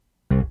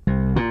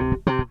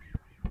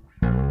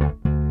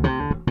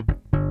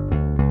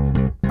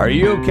Are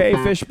you okay,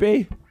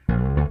 Fishbee?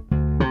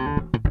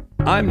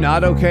 I'm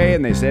not okay,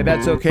 and they say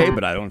that's okay,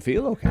 but I don't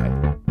feel okay.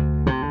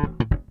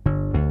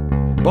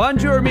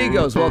 Bonjour,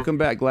 amigos. Welcome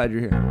back. Glad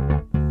you're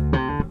here.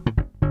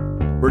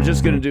 We're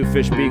just going to do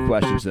Fishbee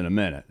questions in a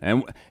minute,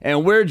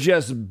 and we're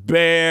just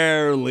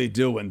barely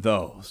doing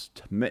those.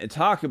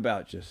 Talk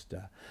about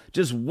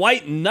just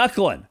white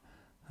knuckling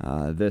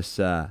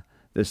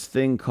this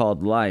thing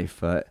called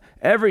life.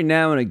 Every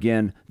now and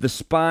again, the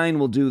spine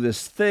will do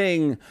this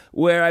thing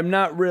where I'm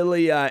not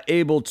really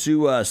able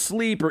to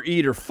sleep or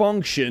eat or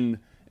function,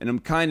 and I'm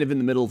kind of in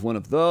the middle of one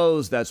of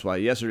those. That's why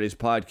yesterday's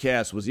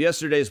podcast was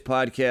yesterday's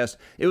podcast.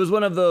 It was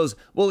one of those,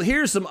 well,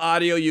 here's some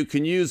audio you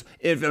can use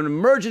if an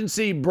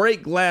emergency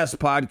break glass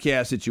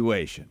podcast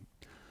situation.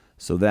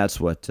 So that's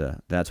what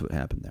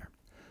happened there.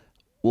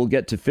 We'll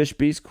get to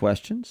Fishbee's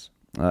questions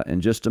in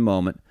just a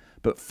moment.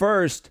 But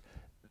first,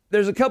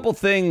 there's a couple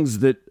things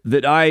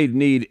that I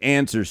need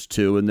answers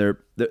to, and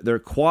they're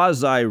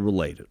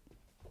quasi-related.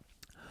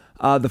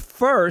 The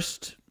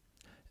first,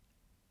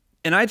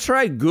 and I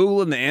tried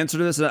Googling the answer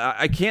to this, and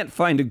I can't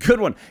find a good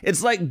one.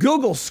 It's like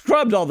Google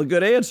scrubbed all the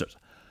good answers.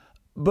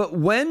 But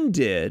when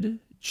did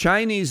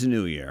Chinese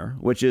New Year,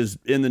 which is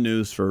in the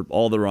news for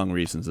all the wrong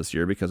reasons this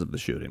year because of the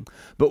shooting,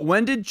 but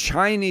when did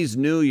Chinese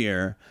New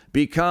Year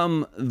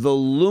become the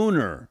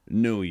Lunar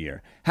New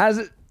Year? Has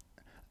it?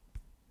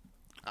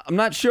 I'm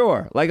not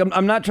sure. Like,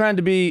 I'm not trying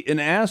to be an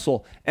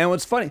asshole. And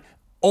what's funny,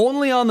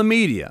 only on the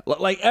media,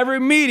 like every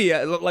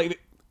media,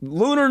 like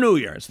Lunar New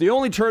Year, it's the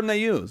only term they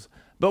use.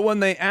 But when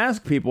they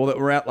ask people that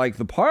were at like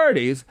the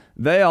parties,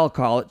 they all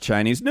call it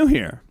Chinese New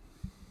Year.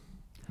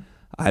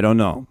 I don't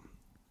know.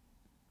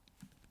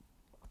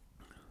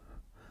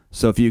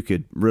 So if you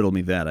could riddle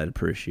me that, I'd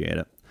appreciate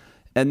it.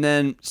 And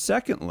then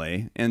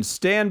secondly, and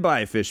stand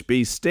by,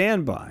 Fishbee,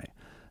 stand by.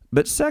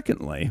 But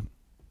secondly,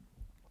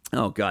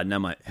 oh God, now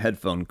my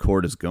headphone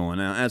cord is going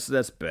out.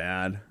 That's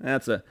bad.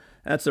 That's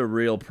a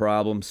real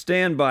problem.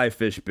 Stand by,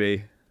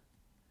 Fishbee.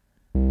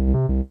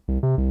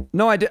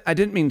 No, I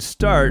didn't mean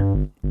start.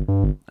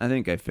 I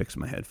think I fixed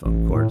my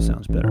headphone cord. It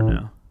sounds better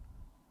now.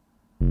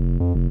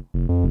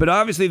 But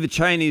obviously the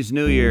Chinese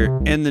New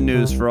Year in the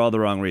news for all the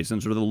wrong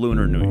reasons, or the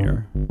Lunar New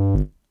Year.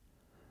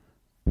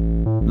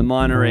 The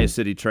Monterey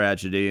City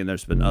tragedy, and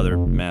there's been other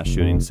mass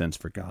shootings since,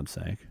 for God's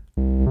sake.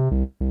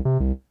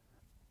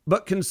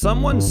 But can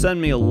someone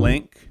send me a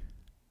link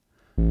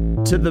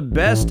to the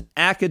best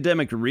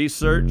academic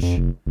research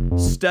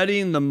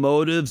studying the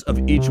motives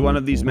of each one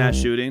of these mass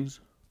shootings?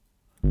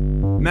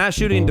 Mass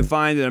shooting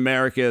defined in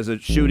America as a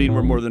shooting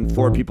where more than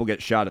 4 people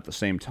get shot at the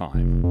same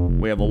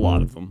time. We have a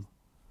lot of them.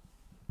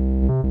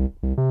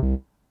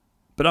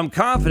 But I'm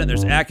confident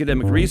there's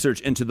academic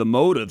research into the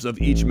motives of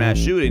each mass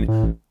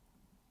shooting.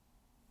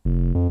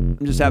 I'm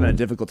just having a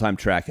difficult time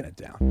tracking it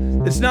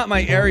down. It's not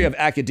my area of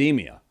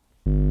academia.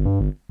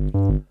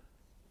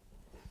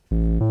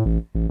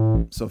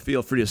 So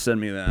feel free to send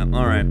me that.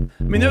 All right.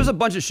 I mean, there's a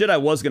bunch of shit I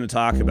was going to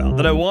talk about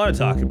that I want to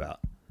talk about.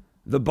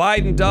 The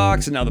Biden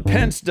docs and now the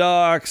Pence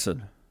docs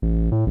and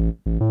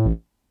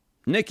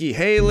Nikki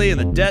Haley and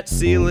the debt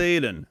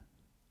ceiling. And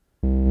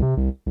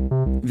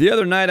the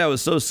other night I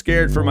was so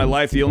scared for my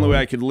life, the only way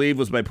I could leave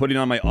was by putting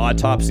on my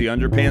autopsy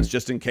underpants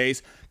just in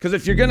case. Because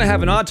if you're going to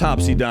have an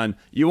autopsy done,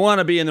 you want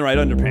to be in the right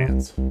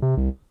underpants.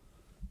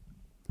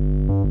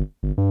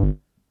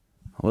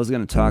 I was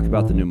going to talk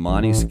about the new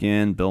Monty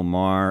skin, Bill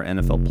Maher,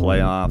 NFL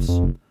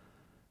playoffs.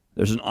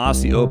 There's an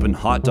Aussie Open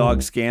hot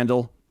dog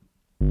scandal.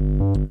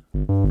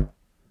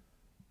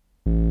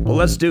 Well,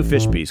 let's do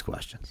Fishbee's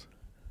questions.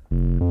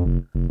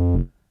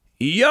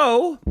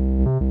 Yo,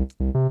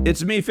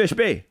 it's me,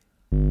 Fishbee.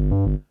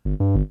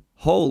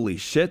 Holy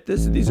shit,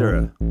 these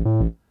are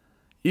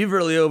you've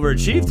really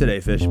overachieved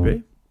today,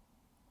 Fishbee.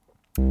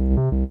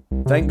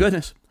 Thank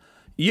goodness.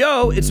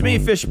 Yo, it's me,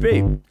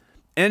 Fishbee.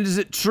 And is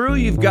it true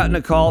you've gotten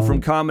a call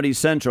from Comedy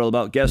Central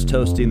about guest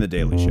hosting The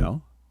Daily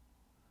Show?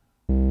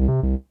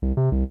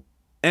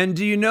 And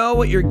do you know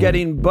what you're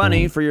getting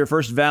Bunny for your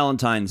first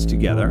Valentine's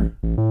together?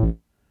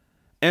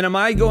 And am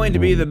I going to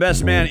be the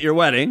best man at your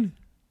wedding?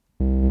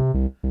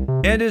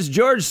 And is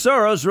George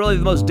Soros really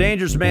the most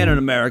dangerous man in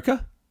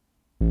America?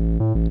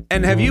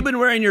 And have you been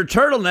wearing your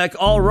turtleneck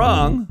all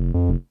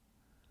wrong?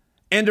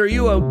 And are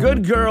you a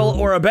good girl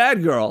or a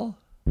bad girl?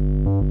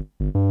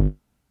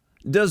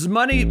 Does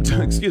Bunny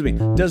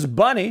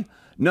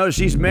know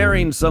she's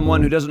marrying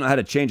someone who doesn't know how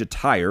to change a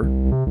tire?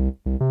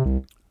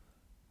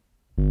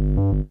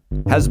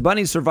 Has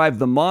Bunny survived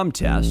the mom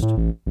test?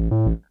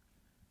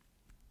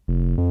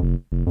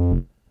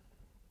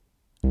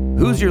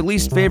 Who's your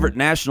least favorite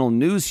national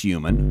news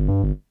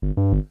human?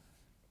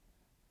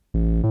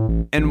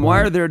 And why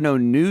are there no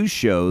news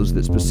shows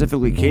that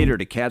specifically cater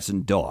to cats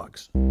and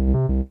dogs?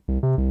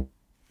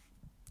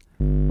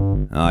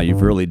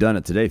 You've really done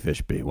it today,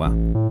 Fishbee. Wow.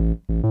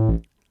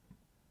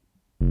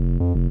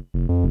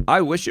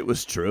 I wish it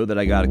was true that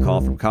I got a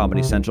call from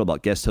Comedy Central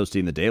about guest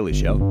hosting The Daily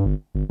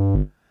Show.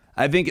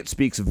 I think it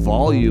speaks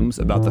volumes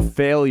about the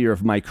failure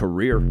of my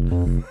career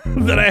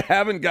that I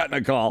haven't gotten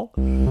a call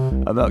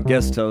about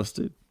guest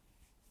hosting.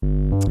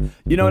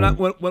 You know,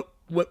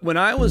 when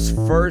I was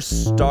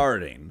first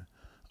starting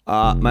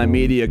my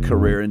media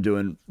career and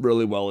doing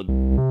really well at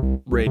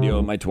radio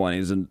in my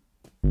 20s and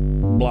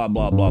blah,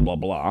 blah, blah, blah,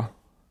 blah.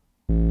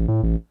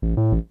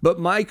 But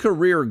my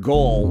career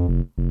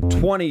goal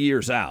 20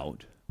 years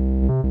out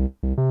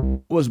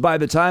was by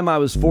the time I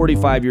was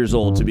 45 years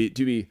old to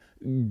be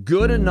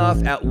good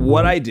enough at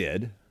what I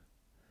did.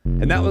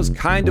 And that was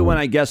kind of when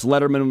I guess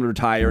Letterman would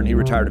retire, and he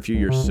retired a few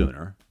years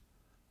sooner.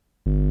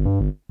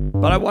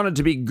 But I wanted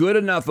to be good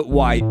enough at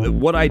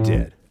what I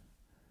did.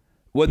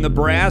 When the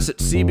brass at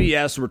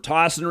CBS were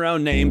tossing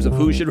around names of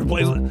who should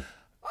replace it,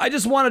 I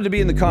just wanted to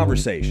be in the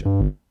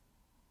conversation.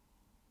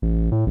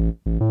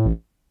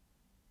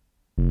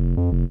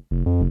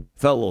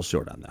 Fell a little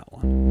short on that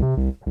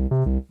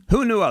one.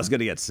 Who knew I was going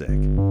to get sick?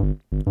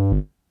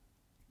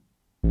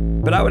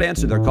 But I would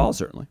answer their call,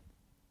 certainly.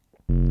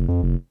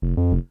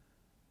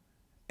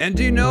 And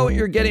do you know what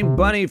you're getting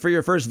Bunny for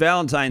your first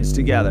Valentine's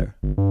together?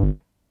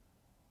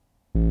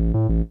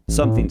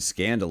 Something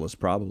scandalous,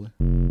 probably.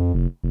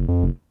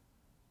 And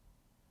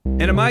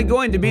am I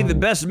going to be the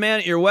best man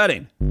at your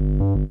wedding?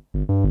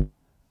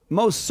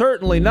 Most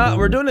certainly not.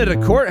 We're doing it at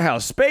a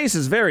courthouse. Space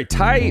is very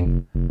tight.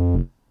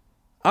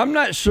 I'm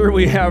not sure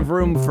we have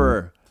room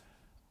for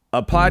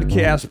a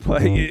bass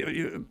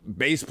played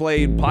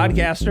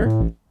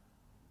podcaster.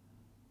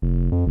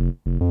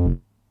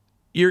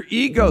 Your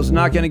ego's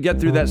not going to get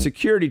through that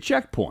security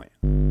checkpoint.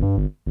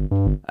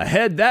 A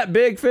head that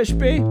big,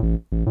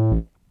 Fishby?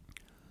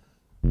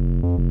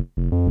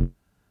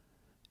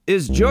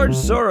 Is George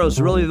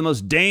Soros really the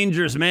most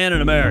dangerous man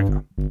in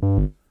America?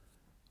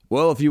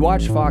 Well, if you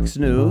watch Fox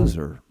News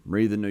or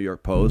read the New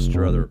York Post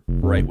or other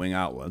right-wing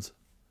outlets,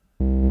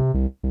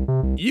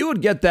 you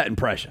would get that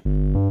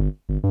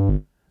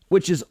impression.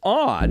 Which is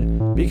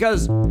odd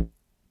because I'm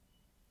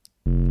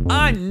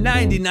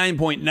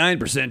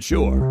 99.9%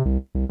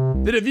 sure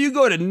that if you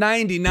go to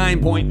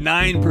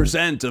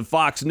 99.9% of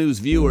Fox News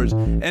viewers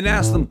and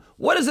ask them,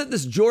 what is it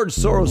this George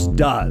Soros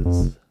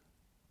does?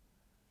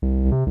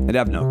 They'd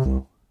have no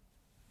clue.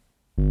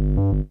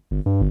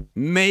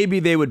 Maybe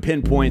they would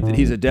pinpoint that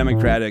he's a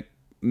Democratic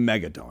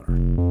mega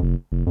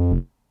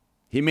donor.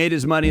 He made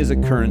his money as a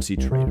currency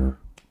trader.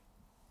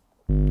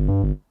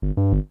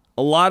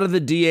 A lot of the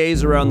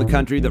DAs around the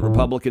country that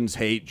Republicans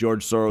hate,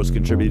 George Soros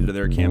contributed to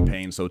their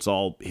campaign, so it's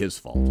all his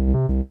fault.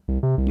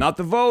 Not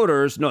the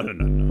voters.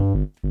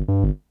 No.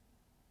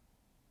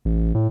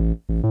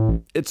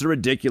 It's a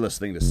ridiculous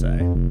thing to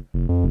say.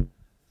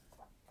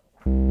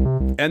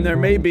 And there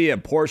may be a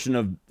portion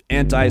of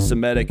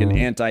anti-Semitic and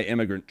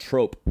anti-immigrant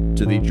trope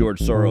to the George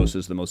Soros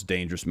is the most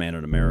dangerous man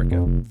in America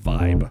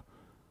vibe.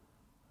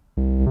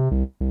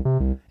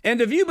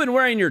 And if you've been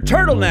wearing your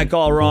turtleneck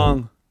all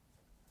wrong,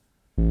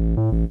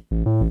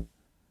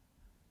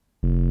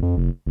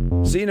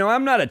 so,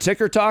 I'm not a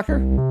ticker talker,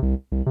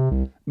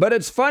 but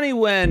it's funny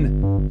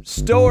when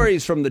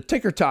stories from the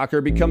ticker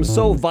talker become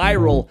so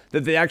viral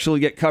that they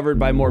actually get covered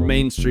by more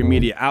mainstream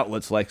media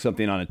outlets, like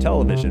something on a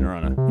television or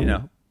on a,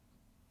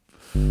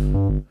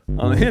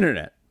 on the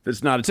internet.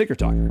 It's not a ticker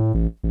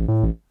talker.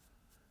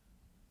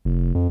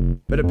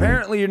 But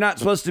apparently you're not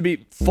supposed to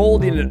be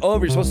folding it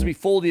over. You're supposed to be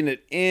folding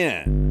it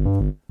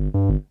in.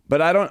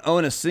 But I don't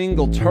own a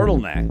single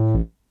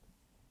turtleneck.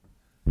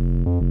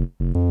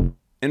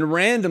 And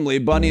randomly,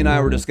 Bunny and I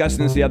were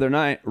discussing this the other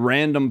night.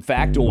 Random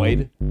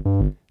factoid.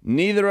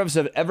 Neither of us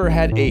have ever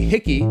had a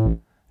hickey,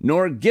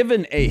 nor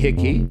given a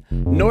hickey,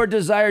 nor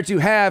desire to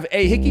have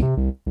a hickey.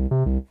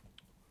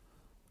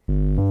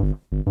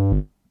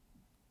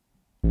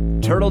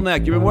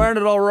 Turtleneck, you've been wearing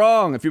it all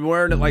wrong. If you've been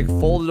wearing it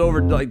folded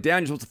over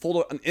down, you're supposed to fold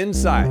it on the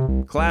inside.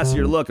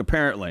 Classier look,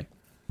 apparently.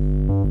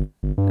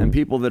 And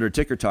people that are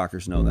ticker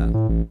talkers know that.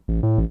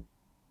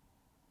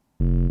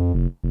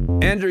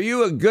 And are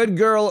you a good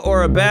girl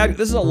or a bad?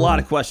 This is a lot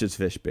of questions,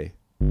 Fishby.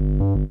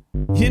 I'm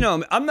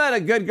not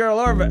a good girl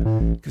or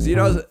because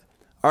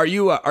are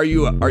you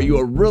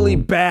a really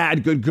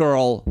bad good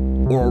girl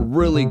or a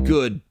really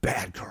good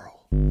bad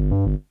girl?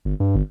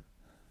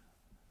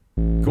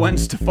 Gwen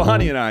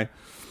Stefani and I,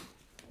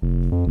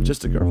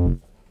 just a girl.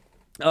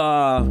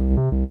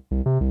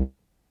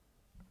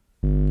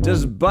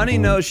 Does Bunny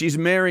know she's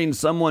marrying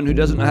someone who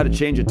doesn't know how to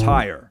change a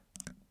tire?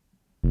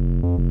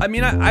 I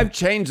mean, I've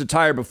changed a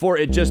tire before.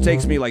 It just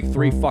takes me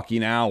 3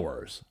 fucking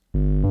hours.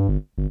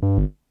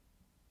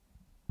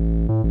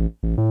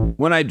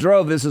 When I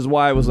drove, this is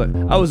why I was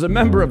a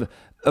member of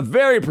a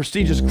very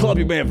prestigious club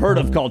you may have heard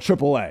of called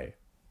AAA.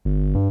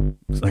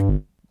 It's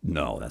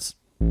no, that's...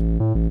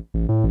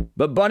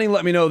 But Bunny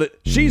let me know that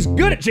she's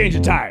good at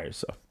changing tires.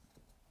 So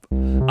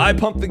I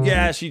pump the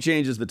gas, she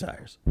changes the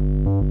tires.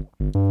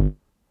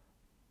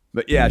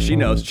 But yeah, she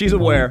knows. She's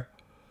aware.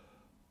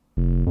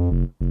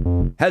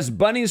 Has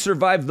Bunny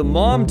survived the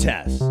mom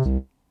test?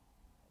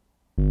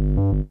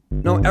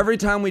 No, every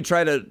time we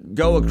try to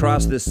go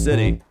across this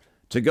city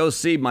to go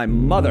see my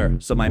mother,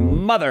 so my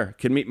mother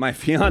can meet my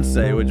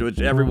fiance, which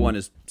everyone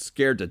is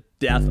scared to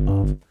death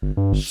of.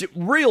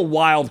 Real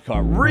wild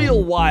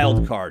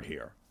card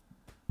here.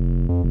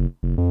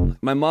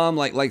 My mom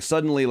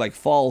suddenly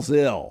falls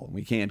ill.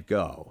 We can't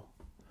go.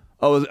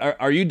 Oh,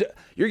 are you?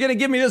 You're gonna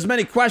give me this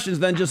many questions?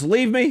 Then just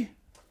leave me.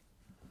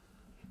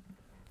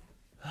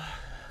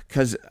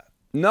 Cause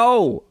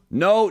no,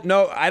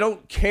 I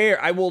don't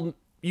care. I will.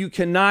 You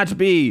cannot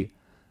be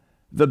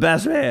the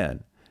best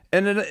man.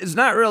 And it's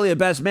not really a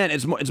best man.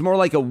 It's more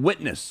like a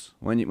witness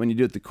when you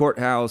do it at the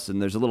courthouse, and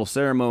there's a little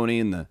ceremony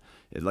in the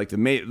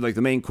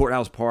main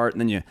courthouse part,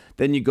 and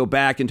then you go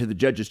back into the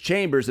judge's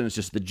chambers, and it's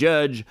just the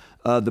judge,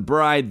 the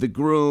bride, the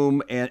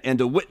groom,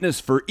 and a witness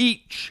for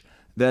each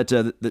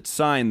that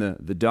sign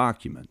the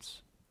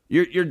documents.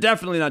 You're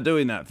definitely not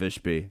doing that,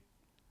 Fishby.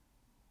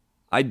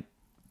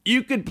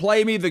 You could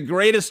play me the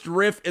greatest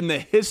riff in the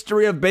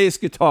history of bass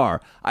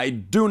guitar. I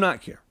do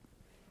not care.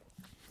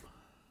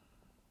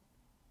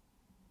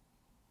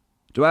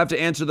 Do I have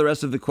to answer the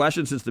rest of the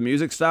question since the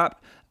music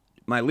stopped?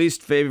 My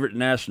least favorite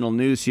national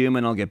news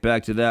human, I'll get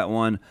back to that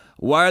one.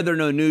 Why are there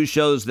no news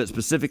shows that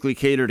specifically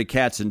cater to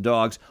cats and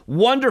dogs?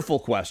 Wonderful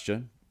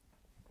question.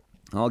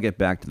 I'll get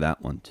back to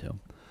that one too.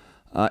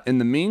 In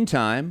the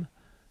meantime,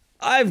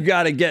 I've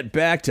got to get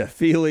back to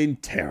feeling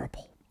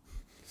terrible.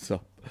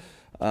 So,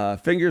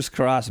 fingers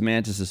crossed,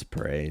 Mantis'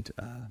 parade.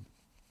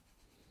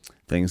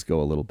 Things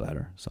go a little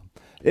better. So,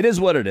 it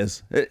is what it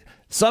is.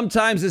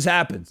 Sometimes this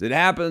happens. It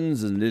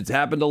happens, and it's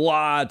happened a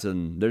lot,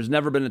 and there's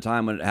never been a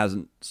time when it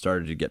hasn't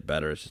started to get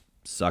better. It just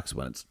sucks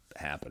when it's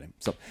happening.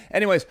 So,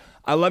 anyways,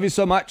 I love you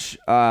so much.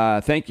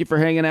 Thank you for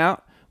hanging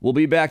out. We'll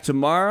be back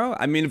tomorrow.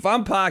 I mean, if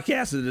I'm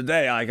podcasting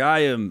today,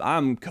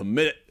 I'm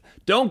committed.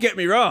 Don't get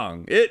me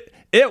wrong.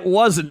 It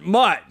wasn't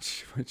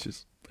much, which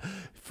is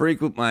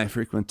my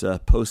frequent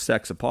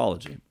post-sex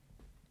apology.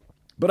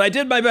 But I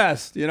did my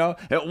best,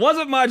 It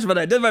wasn't much, but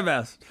I did my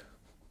best.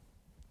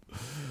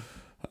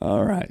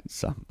 All right,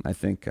 so I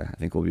think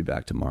we'll be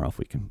back tomorrow if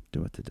we can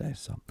do it today.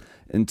 So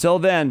until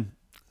then,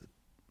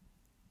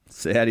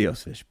 say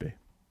adios, Fishby.